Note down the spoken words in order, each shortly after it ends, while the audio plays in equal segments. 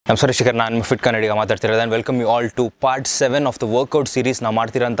ನಮಸ್ಕಾರ ಶಿಖರ್, ನಾನು ಫಿಟ್ ಕನ್ನಡಿಗ ಮಾತಾಡ್ತಿರೋದು. And welcome you all to part 7 of the workout series. ನಾವು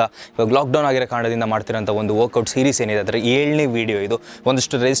ಮಾಡ್ತಿರೋಂಥ ಇವಾಗ ಲಾಕ್ಡೌನ್ ಆಗಿರೋ ಕಾರಣದಿಂದ ಮಾಡ್ತಿರೋಂಥ ಒಂದು ವರ್ಕೌಟ್ ಸೀರೀಸ್ ಏನಿದೆ ಅದರ 7ನೇ ವೀಡಿಯೋ ಇದು.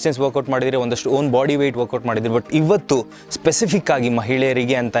 ಒಂದಷ್ಟು ರೆಸಿಸ್ಟೆನ್ಸ್ ವರ್ಕೌಟ್ ಮಾಡಿದರೆ, ಒಂದಷ್ಟು ಓನ್ ಬಾಡಿ ವೆಯ್ಟ್ ವರ್ಕೌಟ್ ಮಾಡಿದ್ದೀರಿ. ಬಟ್ ಇವತ್ತು ಸ್ಪೆಸಿಫಿಕ್ ಆಗಿ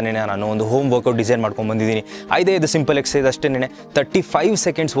ಮಹಿಳೆಯರಿಗೆ ಅಂತಲೇ ನಾನು ಒಂದು ಹೋಮ್ ವರ್ಕೌಟ್ ಡಿಸೈನ್ ಮಾಡ್ಕೊಂಡು ಬಂದಿದ್ದೀನಿ. ಇದು ಸಿಂಪಲ್ ಎಕ್ಸಸೈಸ್ ಅಷ್ಟೇ. 35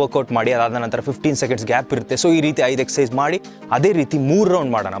 ಸೆಕೆಂಡ್ಸ್ ವರ್ಕೌಟ್ ಮಾಡಿ, ಅದಾದ ನಂತರ 15 ಸೆಕೆಂಡ್ಸ್ ಗ್ಯಾಪ್ ಇರುತ್ತೆ. ಸೊ ಈ ರೀತಿ 5 ಎಕ್ಸಸೈಸ್ ಮಾಡಿ ಅದೇ ರೀತಿ 3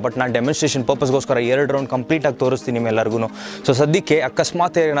 ರೌಂಡ್ ಮಾಡೋಣ. ಬಟ್ ನಾನು ಡೆಮಾನ್ಸ್ಟ್ರೇಷನ್ ಪರ್ಪಸ್ಗೋಸ್ಕರ 2 ರೌಂಡ್ ಕಂಪ್ಲೀಟಾಗಿ ತೋರಿಸ್ತೀನಿ ನಿಮ್ಮೆಲ್ಲರಿಗೂ. ಸೊ ಸದ್ಯಕ್ಕೆ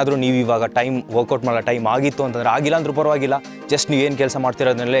ಅಕಸ್ಮಾತ್ ಏನಾದರೂ ನೀವು ಇವಾಗ ವರ್ಕೌಟ್ ಮಾಡೋ ಟೈಮ್ ಆಗಿತ್ತು ಅಂತಂದರೆ, ಆಗಿಲ್ಲ ಅಂದ್ರೂ ಪರವಾಗಿಲ್ಲ, ಜಸ್ಟ್ ನೀವು ಏನು ಕೆಲಸ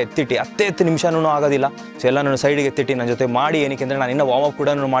ಮಾಡ್ತಿರೋದನ್ನೆಲ್ಲ ಎತ್ತಿಟ್ಟು 10 ನಿಮಿಷನೂ ಆಗೋದಿಲ್ಲ. ಸೊ ಎಲ್ಲ ನಾನು ಸೈಡಿಗೆ ಎತ್ತಿಟ್ಟು ನನ್ನ ಜೊತೆ ಮಾಡಿ. ಏನಕ್ಕೆ ಅಂದರೆ ನಾನು ಇನ್ನೂ ವಾರ್ಮ್ ಅಪ್ ಕೂಡ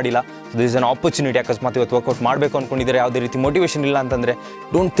ಮಾಡಿಲ್ಲ. So this is an opportunity. ಅಕಸ್ಮಾತ್ ಇವತ್ತು ವರ್ಕೌಟ್ ಮಾಡಬೇಕು ಅಂದ್ಕೊಂಡಿದ್ದಾರೆ, ಯಾವುದೇ ರೀತಿ ಮೋಟಿವೇಶನ್ ಇಲ್ಲ ಅಂತಂದರೆ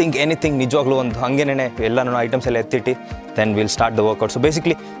ಡೋಂಟ್ ಥಿಂಕ್ ಎನಿಥಿಂಗ್, ನಿಜವಾಗ್ಲೂ ಒಂದು ಹಂಗೇನೆ ಎಲ್ಲನೂ ಐಟಮ್ಸ್ ಎಲ್ಲ ಎತ್ತಿಟ್ಟು then will start the workout. So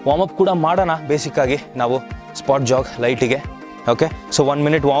basically warm up ಕೂಡ ಮಾಡೋಣ. ಬೇಸಿಕ್ಕಾಗಿ ನಾವು ಸ್ಪಾಟ್ ಜಾಗ್ ಲೈಟಿಗೆ, okay. So 1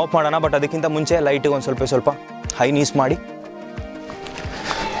 minute warm up ಮಾಡೋಣ. ಬಟ್ ಅದಕ್ಕಿಂತ ಮುಂಚೆ ಲೈಟಿಗೆ ಒಂದು ಸ್ವಲ್ಪ ಹೈ ನೀಸ್ ಮಾಡಿ,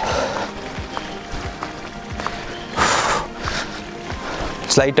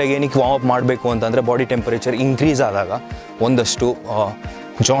 ಸ್ಲೈಟಾಗಿ ಏನಕ್ಕೆ ವಾರ್ಮ್ ಅಪ್ ಮಾಡಬೇಕು ಅಂತಂದರೆ, ಬಾಡಿ ಟೆಂಪರೇಚರ್ ಇನ್ಕ್ರೀಸ್ ಆದಾಗ ಒಂದಷ್ಟು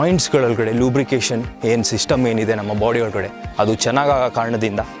ಜಾಯಿಂಟ್ಸ್ಗಳೊಳಗಡೆ ಲೂಬ್ರಿಕೇಷನ್ ಏನು ಸಿಸ್ಟಮ್ ಏನಿದೆ ನಮ್ಮ ಬಾಡಿ ಒಳಗಡೆ ಅದು ಚೆನ್ನಾಗಾಗೋ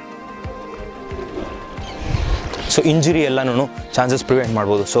ಕಾರಣದಿಂದ ಸೊ ಇಂಜುರಿ ಎಲ್ಲನೂ ಚಾನ್ಸಸ್ ಪ್ರಿವೆಂಟ್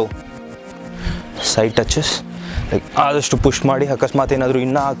ಮಾಡ್ಬೋದು. ಸೊ ಸೈಡ್ ಟಚಸ್ ಲೈಕ್ ಆದಷ್ಟು ಪುಷ್ ಮಾಡಿ. ಅಕಸ್ಮಾತ್ ಏನಾದರೂ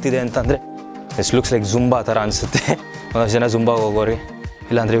ಇನ್ನೂ ಆಗ್ತಿದೆ ಅಂತಂದರೆ ಇಟ್ಸ್ ಲುಕ್ಸ್ ಲೈಕ್ ಜುಂಬಾ ಥರ ಅನಿಸುತ್ತೆ. ಒಂದಷ್ಟು ಜನ ಜುಂಬಾಗೆ ಹೋಗೋರಿ,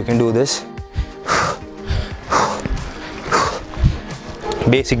 ಇಲ್ಲಾಂದರೆ you can do this.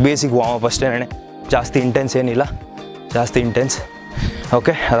 Basic warm up ಅಷ್ಟೇ, ಜಾಸ್ತಿ ಇಂಟೆನ್ಸ್ ಏನಿಲ್ಲ, ಜಾಸ್ತಿ ಇಂಟೆನ್ಸ್.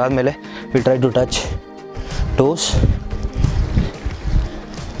 ಓಕೆ, ಅದಾದಮೇಲೆ we try to touch toes.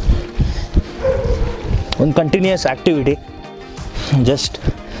 ಒಂದು ಕಂಟಿನ್ಯೂಯಸ್ ಆ್ಯಕ್ಟಿವಿಟಿ, ಜಸ್ಟ್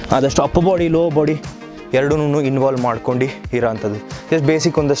ಆದಷ್ಟು ಅಪ್ಪರ್ ಬಾಡಿ ಲೋ ಬಾಡಿ ಎರಡೂ ಇನ್ವಾಲ್ವ್ ಮಾಡ್ಕೊಂಡು ಇರೋ ಅಂಥದ್ದು. ಜಸ್ಟ್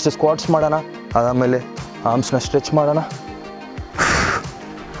ಬೇಸಿಕ್ ಒಂದಷ್ಟು ಸ್ಕ್ವಾಟ್ಸ್ ಮಾಡೋಣ. ಅದಾದಮೇಲೆ ಆರ್ಮ್ಸ್ನ ಸ್ಟ್ರೆಚ್ ಮಾಡೋಣ.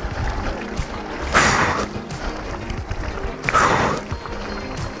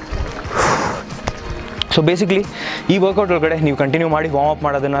 ಸೊ ಬೇಸಿಕ್ಲಿ ಈ ವರ್ಕೌಟ್ ಒಳಗಡೆ ನೀವು ಕಂಟಿನ್ಯೂ ಮಾಡಿ ವಾರ್ಮ್ ಅಪ್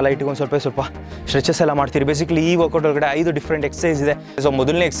ಮಾಡೋದನ್ನು, ಲೈಟಿಗೆ ಒಂದು ಸ್ವಲ್ಪ ಸ್ಟ್ರೆಚಸ್ ಎಲ್ಲ ಮಾಡ್ತೀರಿ. ಬೇಸಿಕ್ಲಿ ಈ ವರ್ಕೌಟ್ ಒಳಗಡೆ 5 ಡಿಫ್ರೆಂಟ್ ಎಕ್ಸಸೈಸ್ ಇದೆ. ಸೊ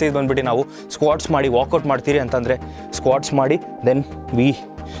ಮೊದಲನೇ ಎಕ್ಸಸೈಸ್ ಬಂದುಬಿಟ್ಟು ನಾವು ಸ್ಕ್ವಾಟ್ಸ್ ಮಾಡಿ ವಾಕೌಟ್ ಮಾಡ್ತೀರಿ ಅಂತಂದರೆ, ಸ್ಕ್ವಾಟ್ಸ್ ಮಾಡಿ ದೆನ್ ವಿ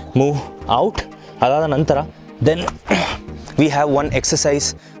ಮೂವ್ ಔಟ್. ಅದಾದ ನಂತರ then we have one exercise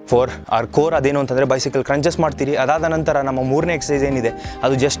for R core. ಅದೇನು ಅಂತಂದರೆ ಬೈಸಿಕಲ್ ಕ್ರಂಚಸ್ ಮಾಡ್ತೀರಿ. ಅದಾದ ನಂತರ ನಮ್ಮ 3ನೇ ಎಕ್ಸಸೈಸ್ ಏನಿದೆ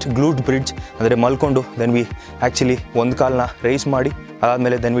ಅದು ಜಸ್ಟ್ ಗ್ಲೂಟ್ ಬ್ರಿಡ್ಜ್, ಅಂದರೆ ಮಲ್ಕೊಂಡು ದೆನ್ ವಿ ಆ್ಯಕ್ಚುಲಿ ಒಂದು ಕಾಲನ್ನ ರೈಸ್ ಮಾಡಿ,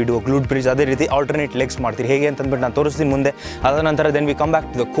 ಅದಾದಮೇಲೆ then we do glute bridge. ಅದೇ ರೀತಿ ಆಲ್ಟರ್ನೇಟ್ ಲೆಗ್ಸ್ ಮಾಡ್ತೀರಿ. ಹೇಗೆ ಅಂತಂದ್ಬಿಟ್ಟು ನಾನು ತೋರಿಸ್ತೀನಿ ಮುಂದೆ. ಅದಾದ ನಂತರ then we come back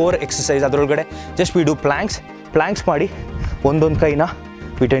to the core exercise. ಅದರೊಳಗಡೆ ಜಸ್ಟ್ ವಿ ಡೂ ಪ್ಲ್ಯಾಂಕ್ಸ್ ಮಾಡಿ ಒಂದೊಂದು ಕೈನ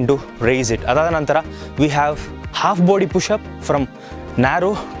V ten to rice it. ಅದಾದ ನಂತರ we have half body push-up from narrow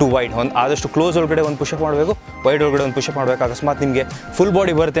to wide. ಆದಷ್ಟು ಕ್ಲೋಸ್ ಒಳಗಡೆ ಒಂದು ಪುಷಪ್ ಮಾಡಬೇಕು, ವೈಡ್ ಒಳಗಡೆ ಒಂದು ಪುಷಪ್ ಮಾಡಬೇಕು. ಅಕಸ್ಮಾತ್ ನಿಮಗೆ ಫುಲ್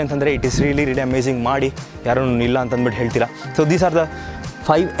ಬಾಡಿ ಬರುತ್ತೆ ಅಂತಂದರೆ ಇಟ್ ಈಸ್ ರಿಯಲಿ ಅಮೇಜಿಂಗ್. ಮಾಡಿ, ಯಾರೂ ಇಲ್ಲ ಅಂತಂದ್ಬಿಟ್ಟು ಹೇಳ್ತೀರಾ. So these are the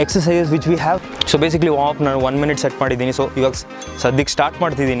 5 exercises which we have. So basically warm up ನಾನು 1 ಮಿನಿಟ್ ಸೆಟ್ ಮಾಡಿದ್ದೀನಿ. ಸೊ ಇವಾಗ ಸದ್ಯಕ್ಕೆ ಸ್ಟಾರ್ಟ್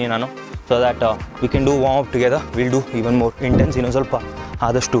ಮಾಡ್ತಿದ್ದೀನಿ ನಾನು. So that we can do warm up together. Will do even more intense. ಇನ್ನೊಂದು ಸ್ವಲ್ಪ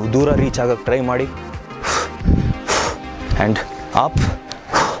ಆದಷ್ಟು ದೂರ ರೀಚ್ ಆಗೋಕ್ಕೆ ಟ್ರೈ ಮಾಡಿ. And up,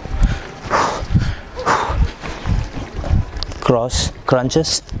 cross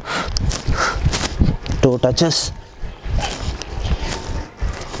crunches, toe touches.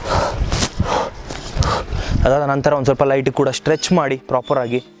 ಅದಾದ ನಂತರ ಒಂದು ಸ್ವಲ್ಪ ಲೈಟಿಗೆ ಕೂಡ ಸ್ಟ್ರೆಚ್ ಮಾಡಿ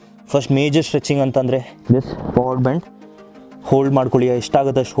ಪ್ರಾಪರಾಗಿ. ಫಸ್ಟ್ ಮೇಜರ್ ಸ್ಟ್ರೆಚಿಂಗ್ ಅಂತಂದರೆ ದಿಸ್ ಫಾರ್ವರ್ಡ್ ಬೆಂಡ್, ಹೋಲ್ಡ್ ಮಾಡ್ಕೊಳ್ಳಿ.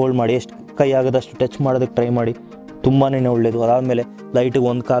 ಎಷ್ಟಾಗೋದಷ್ಟು ಹೋಲ್ಡ್ ಮಾಡಿ, ಎಷ್ಟು ಕೈ ಆಗೋದಷ್ಟು ಟಚ್ ಮಾಡೋದಕ್ಕೆ ಟ್ರೈ ಮಾಡಿ, ತುಂಬಾ ಒಳ್ಳೆಯದು. ಅದಾದಮೇಲೆ ಲೈಟಿಗೆ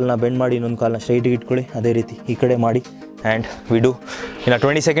ಒಂದು ಕಾಲನ್ನ ಬೆಂಡ್ ಮಾಡಿ, ಇನ್ನೊಂದು ಕಾಲನ್ನ ಸ್ಟ್ರೈಟಿಗೆ ಇಟ್ಕೊಳ್ಳಿ. ಅದೇ ರೀತಿ ಈ ಕಡೆ ಮಾಡಿ. ಆ್ಯಂಡ್ ವಿ ಡೂ ಇನ್ನು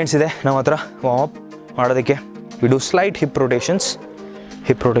 20 ಸೆಕೆಂಡ್ಸ್ ಇದೆ ನಮ್ಮ ಹತ್ರ ವಾರ್ಮ್ ಅಪ್ ಮಾಡೋದಕ್ಕೆ. We do slight hip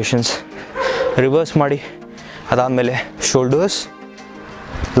rotations, reverse ಮಾಡಿ. ಅದಾದಮೇಲೆ ಶೋಲ್ಡರ್ಸ್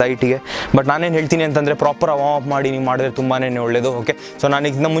ಲೈಟಿಗೆ. ಬಟ್ ನಾನೇನು ಹೇಳ್ತೀನಿ ಅಂತಂದರೆ ಪ್ರಾಪರ್ ವಾರ್ಮ್ ಅಪ್ ಮಾಡಿ ನೀವು ಮಾಡಿದ್ರೆ ತುಂಬಾ ಒಳ್ಳೆಯದು. ಓಕೆ, ಸೊ ನಾನು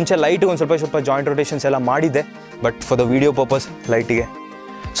ಇದನ್ನ ಮುಂಚೆ ಲೈಟಿಗೆ ಒಂದು ಸ್ವಲ್ಪ ಜಾಯಿಂಟ್ ರೊಟೇಷನ್ಸ್ ಎಲ್ಲ ಮಾಡಿದ್ದೆ, but for the video purpose ಲೈಟಿಗೆ.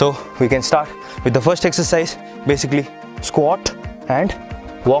 So we can start with the first exercise. Basically squat and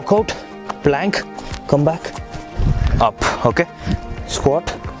walk out, Planck, come back, up. Okay,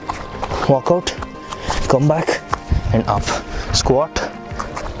 squat, walk out, come back and up. Squat,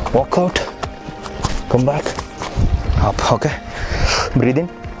 walk out, come back, up. Okay, breathe in,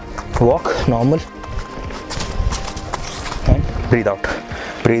 walk normal and breathe out.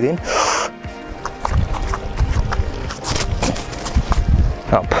 Breathe in,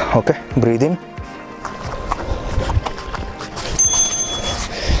 up. Okay, breathe in.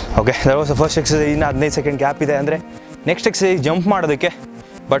 Okay, that was the first exercise. ಇನ್ನು 15 second gap ಇದೆ. ಅಂದರೆ next exercise jump ಮಾಡೋದಕ್ಕೆ,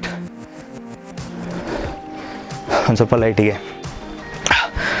 but ಒಂದು ಸ್ವಲ್ಪ ಲೈಟಿಗೆ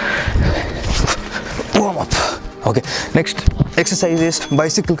warm up. Okay, next exercise is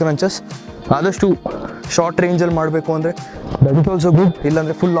bicycle crunches. ಆದಷ್ಟು short ರೇಂಜಲ್ಲಿ ಮಾಡಬೇಕು ಅಂದರೆ ದಟ್ ಇಸ್ ಆಲ್ಸೋ ಗುಡ್.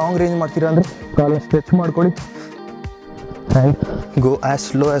 ಇಲ್ಲಾಂದರೆ ಫುಲ್ ಲಾಂಗ್ ರೇಂಜ್ ಮಾಡ್ತೀರಾ ಅಂದರೆ ಕಾಲನ್ನ ಸ್ಟ್ರೆಚ್ ಮಾಡ್ಕೊಳ್ಳಿ and go as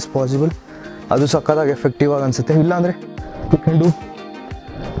slow as possible. ಅದು ಸಕ್ಕತ್ತಾಗಿ ಎಫೆಕ್ಟಿವ್ ಆಗಿ ಅನಿಸುತ್ತೆ. ಇಲ್ಲಾಂದರೆ you can do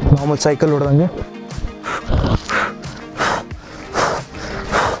normal cycle ಹೊಡೆದಂಗೆ.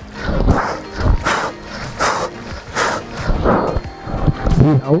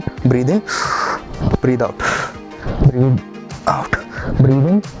 Breathe out, breathe in, breathe out, breathe out, breathe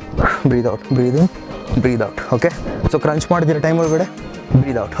in, breathe out, breathe in, breathe out. Okay? So crunch ಮಾಡ್ತೀರಾ time ಒಳಗಡೆ,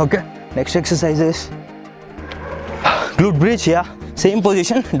 breathe out. Okay? Next exercise is glute bridge. Yeah, same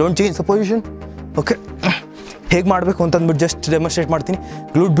position, don't change the position. Okay? ಹೇಗೆ ಮಾಡಬೇಕು ಅಂತಂದ್ಬಿಟ್ಟು just demonstrate ಮಾಡ್ತೀನಿ.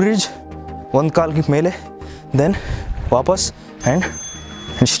 Glute bridge, ಒಂದು ಕಾಲ್ಗೆ ಮೇಲೆ, then ವಾಪಸ್ and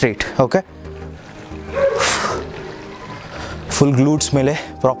straight. Okay, full glutes ಮೇಲೆ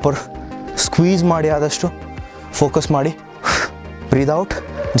ಪ್ರಾಪರ್ ಸ್ಕ್ವೀಸ್ ಮಾಡಿ, ಆದಷ್ಟು ಫೋಕಸ್ ಮಾಡಿ. Breathe out,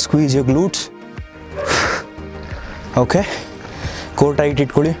 squeeze your glutes. Okay, core tight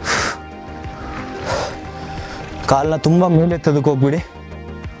ಇಟ್ಕೊಳ್ಳಿ. ಕಾಲನ್ನ ತುಂಬ ಮೇಲೆ ಎತ್ತೋದಕ್ಕೆ ಹೋಗ್ಬಿಡಿ.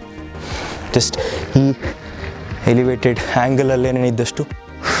 ಜಸ್ಟ್ ಈ ಎಲಿವೇಟೆಡ್ ಆ್ಯಂಗಲಲ್ಲಿ ಏನೇನಿದ್ದಷ್ಟು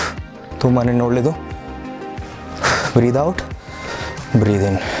ತುಂಬಾ ಒಳ್ಳೆಯದು. ಬ್ರೀದ್ ಔಟ್, ಬ್ರೀದ್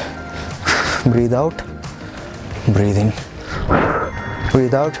ಇನ್, ಬ್ರೀದ್ ಔಟ್, ಬ್ರೀದ್ ಇನ್,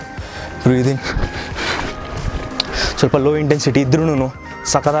 ಬ್ರೀದ್ ಔಟ್, ಬ್ರೀದ್ ಇನ್. ಸ್ವಲ್ಪ ಲೋ ಇಂಟೆನ್ಸಿಟಿ ಇದ್ರೂ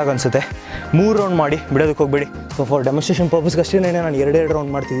ಸಖತ್ತಾಗಿ ಅನಿಸುತ್ತೆ. 3 ರೌಂಡ್ ಮಾಡಿ ಬಿಡೋದಕ್ಕೆ ಹೋಗಬೇಡಿ. ಸೊ ಫಾರ್ ಡೆಮೋನ್ಸ್ಟ್ರೇಷನ್ ಪರ್ಪಸ್ಗೆ ಅಷ್ಟೇ ನಾನು 2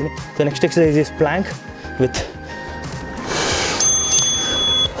 ರೌಂಡ್ ಮಾಡ್ತಿದ್ದೀನಿ. So next exercise is Planck with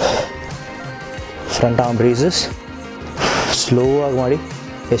front arm ಬ್ರೀಸಸ್. Slow ಆಗಿ ಮಾಡಿ,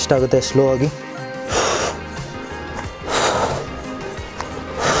 ಎಷ್ಟಾಗುತ್ತೆ ಸ್ಲೋ ಆಗಿ.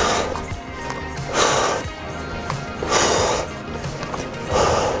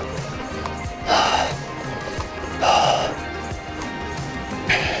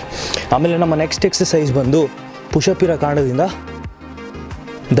 ಆಮೇಲೆ ನಮ್ಮ ನೆಕ್ಸ್ಟ್ ಎಕ್ಸಸೈಸ್ ಬಂದು ಪುಷಪ್ ಇರೋ ಕಾರಣದಿಂದ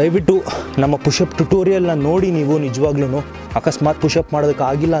ದಯವಿಟ್ಟು ನಮ್ಮ ಪುಷಪ್ ಟ್ಯುಟೋರಿಯಲ್ನ ನೋಡಿ. ನೀವು ನಿಜವಾಗ್ಲೂ ಅಕಸ್ಮಾತ್ ಪುಷಪ್ ಮಾಡೋದಕ್ಕೆ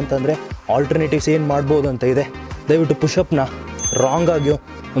ಆಗಿಲ್ಲ ಅಂತಂದರೆ ಆಲ್ಟರ್ನೇಟಿವ್ಸ್ ಏನು ಮಾಡ್ಬೋದು ಅಂತ ಇದೆ. ದಯವಿಟ್ಟು ಪುಷಪ್ನ ರಾಂಗಾಗಿ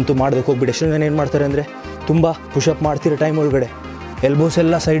ಅಂತೂ ಮಾಡೋದಕ್ಕೆ ಹೋಗ್ಬಿಡಿ. ಎಷ್ಟು ಜನ ಏನು ಮಾಡ್ತಾರೆ ಅಂದರೆ ತುಂಬ ಪುಷಪ್ ಮಾಡ್ತಿರೋ ಟೈಮ್ ಒಳಗಡೆ ಎಲ್ಬೋಸ್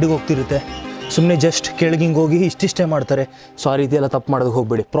ಎಲ್ಲ ಸೈಡಿಗೆ ಹೋಗ್ತಿರುತ್ತೆ. ಸುಮ್ಮನೆ ಜಸ್ಟ್ ಕೆಳಗಿಂಗೆ ಹೋಗಿ ಇಷ್ಟಿಷ್ಟೇ ಮಾಡ್ತಾರೆ. ಸೊ ಆ ರೀತಿ ಎಲ್ಲ ತಪ್ಪು ಮಾಡೋದಕ್ಕೆ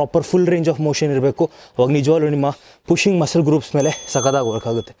ಹೋಗ್ಬೇಡಿ. Proper full range of motion ಇರಬೇಕು. ಅವಾಗ ನಿಜವಾಗ್ಲೂ ನಿಮ್ಮ ಪುಷಿಂಗ್ ಮಸಲ್ ಗ್ರೂಪ್ಸ್ ಮೇಲೆ ಸಖತ್ತಾಗಿ ವರ್ಕ್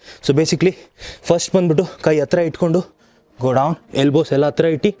ಆಗುತ್ತೆ. ಸೊ ಬೇಸಿಕ್ಲಿ ಫಸ್ಟ್ ಬಂದುಬಿಟ್ಟು ಕೈ ಹತ್ರ ಇಟ್ಕೊಂಡು ಗೋ ಡೌನ್, ಎಲ್ಬೋಸ್ ಎಲ್ಲ ಹತ್ರ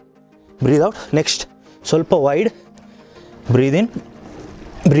ಇಟ್ಟು ಬ್ರೀದ್ ಔಟ್. ನೆಕ್ಸ್ಟ್ ಸ್ವಲ್ಪ ವೈಡ್, ಬ್ರೀದ್ ಇನ್,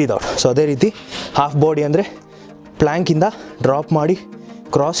 ಬ್ರೀದ್ ಔಟ್. ಸೊ ಅದೇ ರೀತಿ ಹಾಫ್ ಬಾಡಿ ಅಂದರೆ ಪ್ಲ್ಯಾಂಕಿಂದ ಡ್ರಾಪ್ ಮಾಡಿ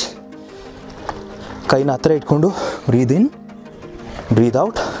ಕ್ರಾಸ್, ಕೈನ ಹತ್ರ ಇಟ್ಕೊಂಡು ಬ್ರೀದ್ ಇನ್, ಬ್ರೀದ್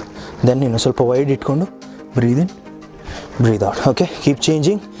ಔಟ್. ದೆನ್ ಇನ್ನು ಸ್ವಲ್ಪ ವೈಡ್ ಇಟ್ಕೊಂಡು ಬ್ರೀದ್ ಇನ್, breathe out. Okay, keep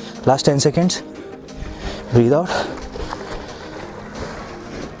changing. Last 10 seconds. Breathe out.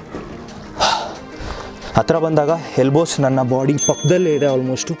 ಹತ್ರ ಬಂದಾಗ ಎಲ್ಬೋಸ್ ನನ್ನ ಬಾಡಿ ಪಕ್ಕದಲ್ಲೇ ಇದೆ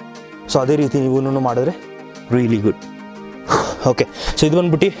ಆಲ್ಮೋಸ್ಟು. ಸೊ ಅದೇ ರೀತಿ ನೀವು ಮಾಡಿದ್ರೆ ರಿಯಲಿ ಗುಡ್. ಓಕೆ, ಸೊ ಇದು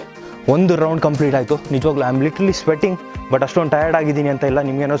ಬಂದ್ಬಿಟ್ಟು 1 ರೌಂಡ್ ಕಂಪ್ಲೀಟ್ ಆಯಿತು. ನಿಜವಾಗ್ಲೂ I am literally sweating, but ಅಷ್ಟೊಂದು ಟಯರ್ಡ್ ಆಗಿದ್ದೀನಿ ಅಂತ ಇಲ್ಲ.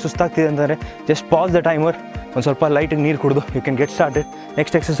 ನಿಮಗೇನೋ ಸುಸ್ತಾಗ್ತಿದೆ ಅಂತಂದರೆ ಜಸ್ಟ್ ಪಾಸ್ ದ ಟೈಮರ್, ಒಂದು ಸ್ವಲ್ಪ ಲೈಟಿಗೆ ನೀರು ಕುಡಿದು you can get started.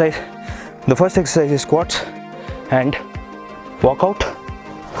 Next exercise, the first exercise is squats and walk out.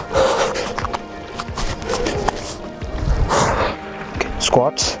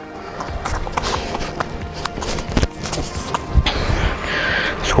 Squats,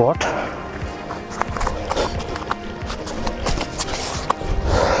 squat,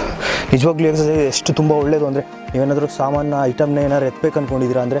 ನಿಜವಾಗ್ಲೂ ಎಕ್ಸಸೈಸ್ ಎಷ್ಟು ತುಂಬ ಒಳ್ಳೆಯದು ಅಂದರೆ, ನೀವೇನಾದರೂ ಸಾಮಾನ್ಯ ಐಟಮ್ನ ಏನಾದ್ರು ಎತ್ತಬೇಕು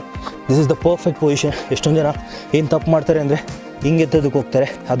ಅಂದ್ಕೊಂಡಿದ್ದೀರಾ ಅಂದರೆ this is the perfect position. ಎಷ್ಟೊಂದು ಜನ ಏನು ತಪ್ಪು ಮಾಡ್ತಾರೆ ಅಂದರೆ ಹಿಂಗೆ ಎತ್ತೋದಕ್ಕೆ ಹೋಗ್ತಾರೆ.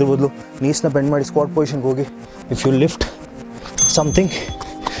 ಅದ್ರ ಬದಲು ನೀಸ್ನ ಬೆಂಡ್ ಮಾಡಿ ಸ್ಕ್ವಾಟ್ ಪೊಸಿಷನ್ಗೆ ಹೋಗಿ ಇಫ್ ಯು ಲಿಫ್ಟ್ ಸಮಥಿಂಗ್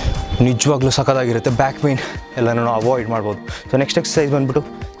ನಿಜವಾಗ್ಲೂ ಸಖತ್ತಾಗಿರುತ್ತೆ. ಬ್ಯಾಕ್ ಪೇಯ್ನ್ ಎಲ್ಲನೂ ಅವಾಯ್ಡ್ ಮಾಡ್ಬೋದು. ಸೊ ನೆಕ್ಸ್ಟ್ ಎಕ್ಸಸೈಸ್ ಬಂದುಬಿಟ್ಟು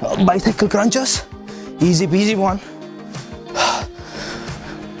ಬೈಸೈಕಲ್ ಕ್ರಂಚಸ್. ಈಸಿ ಬೀಸಿ one.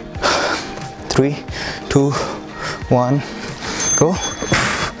 3, 2, 1, go.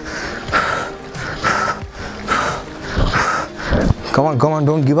 Come on, come on,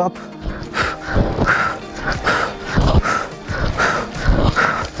 don't give up.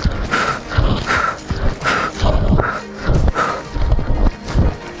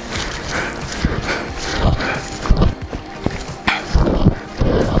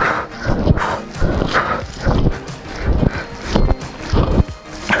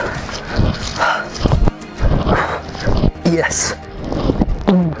 Yes.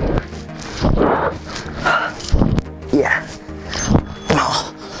 Yeah.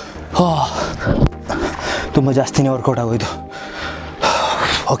 ತುಂಬ ಜಾಸ್ತಿನೇ ವರ್ಕೌಟ್ ಆಗೋಯ್ತು.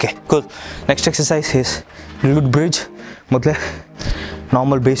 Okay, cool. Next exercise is glute bridge. ಮೊದಲೇ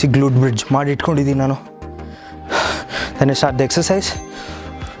normal basic glute bridge ಮಾಡಿ ಇಟ್ಕೊಂಡಿದ್ದೀನಿ ನಾನು. Then start the exercise.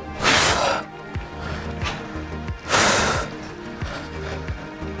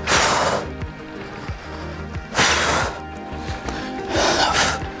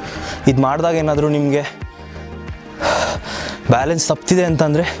 ಇದು ಮಾಡಿದಾಗ ಏನಾದರೂ ನಿಮಗೆ ಬ್ಯಾಲೆನ್ಸ್ ತಪ್ಪಿದೆ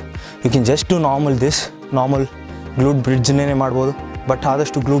ಅಂತಂದರೆ you can just do normal glute ಬ್ರಿಡ್ಜ್ನೇ ಮಾಡ್ಬೋದು. ಬಟ್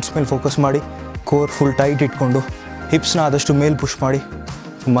ಆದಷ್ಟು ಗ್ಲೂಟ್ಸ್ ಮೇಲೆ ಫೋಕಸ್ ಮಾಡಿ ಕೋರ್ ಫುಲ್ ಟೈಟ್ ಇಟ್ಕೊಂಡು ಹಿಪ್ಸ್ನ ಆದಷ್ಟು ಮೇಲೆ ಪುಷ್ ಮಾಡಿ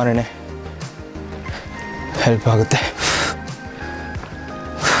ತುಂಬಾ ಹೆಲ್ಪ್ ಆಗುತ್ತೆ.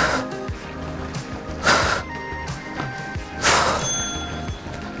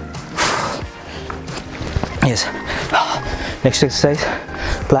 S, next exercise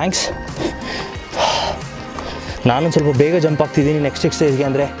Planck's. ನಾನೊಂದು ಸ್ವಲ್ಪ ಬೇಗ ಜಂಪ್ ಆಗ್ತಿದ್ದೀನಿ ನೆಕ್ಸ್ಟ್ ಎಕ್ಸಸೈಸ್ಗೆ.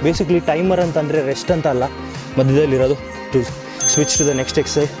 ಅಂದರೆ ಬೇಸಿಕ್ಲಿ ಟೈಮರ್ ಅಂತಂದರೆ ರೆಸ್ಟ್ ಅಂತ ಅಲ್ಲ, ಮಧ್ಯದಲ್ಲಿರೋದು. To switch to the next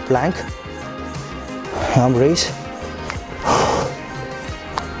exercise Planck, arm rice.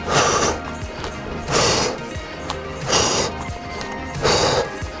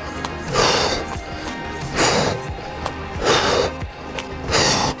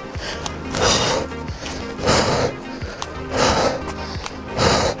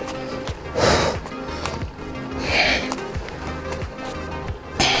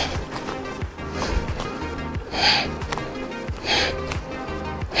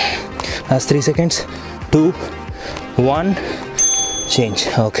 Last 3 seconds, 2, 1, change.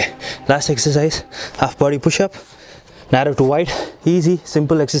 Okay, last exercise, half body push-up, narrow to wide, easy,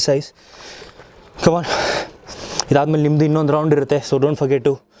 simple exercise. Come on. ಇದಾದ್ಮೇಲೆ ನಿಮ್ಮದು ಇನ್ನೊಂದು round ಇರುತ್ತೆ, so don't forget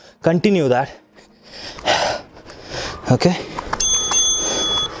to continue that. Okay,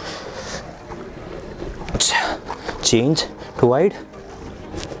 change to wide,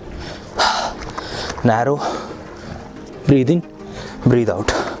 narrow, breathe in, breathe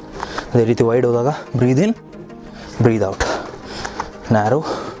out. ಅದೇ ರೀತಿ wide ಹೋದಾಗ ಬ್ರೀದ್ ಇನ್, breathe out, narrow,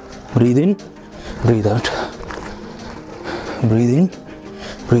 breathe in, breathe out, breathe in,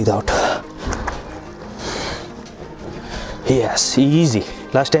 breathe out. Yes, easy.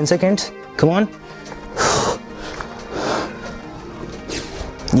 Last 10 seconds. Come on.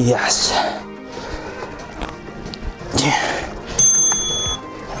 Yes.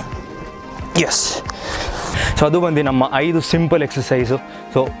 Yes. So ಅದು ಬಂದು ನಮ್ಮ 5 simple exercise.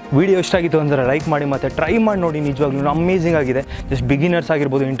 So video ಇಷ್ಟ ಆಗಿತ್ತು ಅಂದರೆ like ಮಾಡಿ ಮತ್ತು ಟ್ರೈ ಮಾಡಿ ನೋಡಿ. ನಿಜವಾಗ್ಲೂ ಅಮೇಝಿಂಗ್ ಆಗಿದೆ. ಜಸ್ಟ್ ಬಿಗಿನರ್ಸ್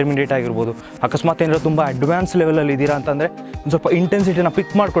ಆಗಿರ್ಬೋದು, ಇಂಟರ್ಮೀಡಿಯೇಟ್ ಆಗಿರ್ಬೋದು, ಅಕಸ್ಮಾತ್ ಏನಾದರೂ ತುಂಬ ಅಡ್ವಾನ್ಸ್ ಲೆವೆಲಲ್ಲಿ ಇದ್ದೀರಾ ಅಂತಂದರೆ ಒಂದು ಸ್ವಲ್ಪ ಇಂಟೆನ್ಸಿಟಿನ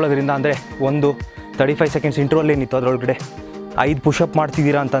ಪಿಕ್ ಮಾಡ್ಕೊಳ್ಳೋದ್ರಿಂದ, ಅಂದರೆ ಒಂದು 35 ಸೆಕೆಂಡ್ಸ್ ಇಂಟರ್ವಲ್ ಏನಿತ್ತು ಅದರೊಳಗಡೆ 5 ಪುಷಪ್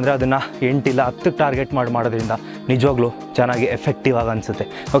ಮಾಡ್ತಿದ್ದೀರಾ ಅಂತಂದರೆ ಅದನ್ನು 8 ಇಲ್ಲ 10 ಟಾರ್ಗೆಟ್ ಮಾಡೋದ್ರಿಂದ ನಿಜವಾಗ್ಲೂ ಚೆನ್ನಾಗಿ ಎಫೆಕ್ಟಿವ್ ಆಗಿ ಅನಿಸುತ್ತೆ.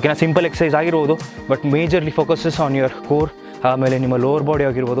 ಓಕೆನಾ, ಸಿಂಪಲ್ ಎಕ್ಸಸೈಸ್ ಆಗಿರ್ಬೋದು, but majorly focuses on your core, ಆಮೇಲೆ ನಿಮ್ಮ ಲೋವರ್ ಬಾಡಿ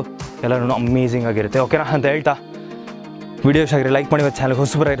ಆಗಿರ್ಬೋದು, ಎಲ್ಲರೂ ಅಮೇಝಿಂಗ್ ಆಗಿರುತ್ತೆ. ಓಕೆನಾ ಅಂತ ಹೇಳ್ತಾ ವಿಡಿಯೋ ಇಷ್ಟ ಆಗಿರೋ ಲೈಕ್ ಮಾಡಿ, ಚಾನಲ್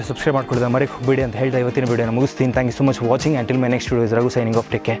ಹೊಸಬರಾಗಿರೋ ಸಬ್ಸ್ಕ್ರೈಬ್ ಮಾಡ್ಕೊಳ್ಳೋದು ಮರೆಗೆ ಹೋಗಬೇಡಿ ಅಂತ ಹೇಳ್ತಾ ಇವತ್ತಿನ ವಿಡಿಯೋನ ಮುಗಿಸ್ತೀನಿ. Thank you so much watching. Until my next video is Raghu signing off.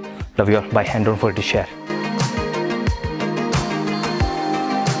 Take care, love you all, by, and don't forget to share.